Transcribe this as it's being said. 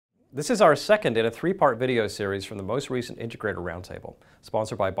This is our second in a three-part video series from the most recent Integrator Roundtable,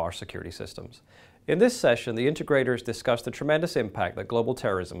 sponsored by Bosch Security Systems. In this session, the integrators discussed the tremendous impact that global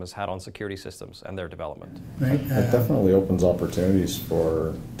terrorism has had on security systems and their development. Right. It definitely opens opportunities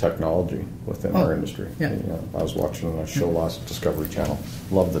for technology within our industry. Yeah. You know, I was watching a show last, Discovery Channel.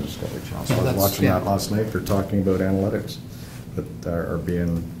 Love the Discovery Channel. So Yeah, I was watching that last night. They're talking about analytics that are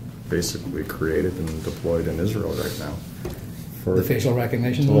being basically created and deployed in Israel right now. For the facial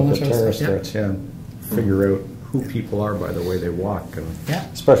recognition to and all look that at sort of terrorist stuff. threats, yeah. Figure out who people are by the way they walk, and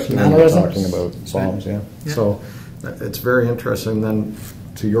especially when we're Mannerisms. talking about bombs, Yeah. So it's very interesting. Then,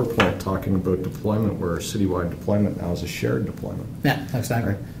 to your point, talking about deployment, where citywide deployment now is a shared deployment. Yeah,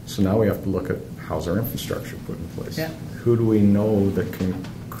 exactly. Right? So now we have to look at how's our infrastructure put in place. Yeah. Who do we know that can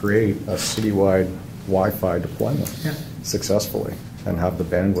create a citywide Wi-Fi deployment successfully and have the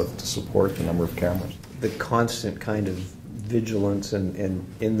bandwidth to support the number of cameras? The constant kind of vigilance and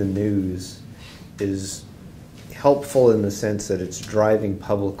in the news is helpful in the sense that it's driving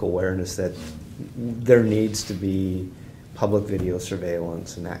public awareness that there needs to be public video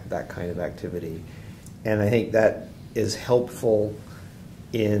surveillance and that kind of activity. And I think that is helpful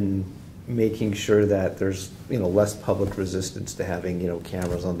in making sure that there's less public resistance to having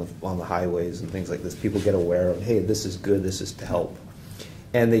cameras on the highways and things like this. People get aware of, hey, this is good, this is to help.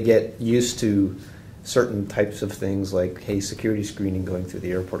 And they get used to certain types of things like, hey, security screening going through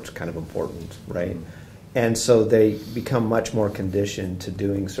the airport is kind of important, right? And so they become much more conditioned to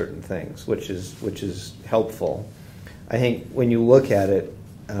doing certain things, which is helpful. I think when you look at it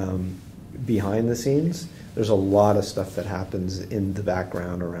behind the scenes, there's a lot of stuff that happens in the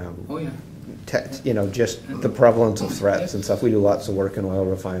background around, just the prevalence of threats and stuff. We do lots of work in oil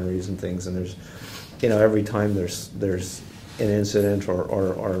refineries and things, and there's, every time there's an incident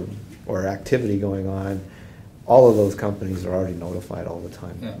or activity going on, all of those companies are already notified all the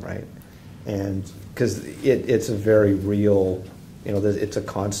time, right? And because it's a very real, it's a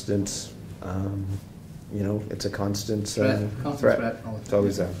constant, it's a constant threat. It's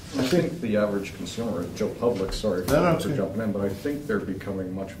always there. I think the average consumer, Joe Public, sorry for jumping in, but I think they're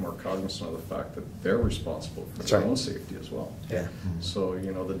becoming much more cognizant of the fact that they're responsible for their own safety as well. Yeah. So,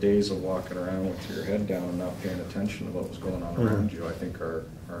 the days of walking around with your head down and not paying attention to what was going on around you, I think are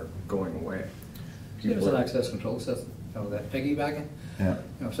going away. There's an access control system, that piggybacking. Yeah.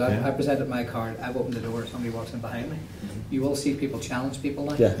 So I presented my card, I've opened the door, somebody walks in behind me. You will see people challenge people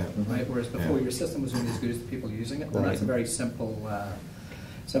now, right? Whereas before your system was only as good as the people using it. And that's a very simple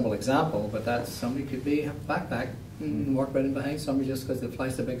example, but that somebody could have a backpack and walk right in behind somebody just because they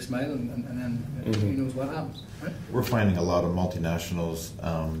flash a big smile and then who knows what happens, right? We're finding a lot of multinationals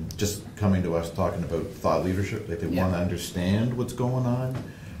just coming to us talking about thought leadership. Like they want to understand what's going on.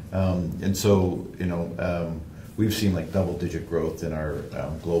 And so, we've seen like double-digit growth in our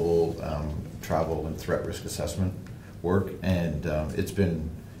global travel and threat risk assessment work, and it's been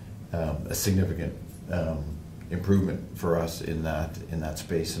a significant improvement for us in that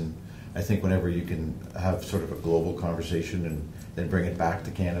space. And I think whenever you can have sort of a global conversation and then bring it back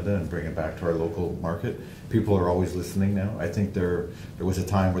to Canada and bring it back to our local market, people are always listening now. I think there was a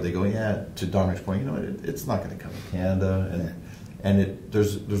time where they go, to Dominic's point, it's not going to come to Canada, and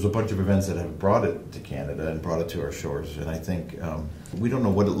there's a bunch of events that have brought it to Canada and brought it to our shores. And I think we don't know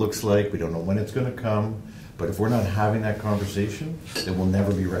what it looks like, we don't know when it's going to come, but if we're not having that conversation, then we'll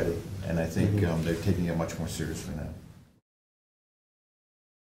never be ready. And I think they're taking it much more seriously now.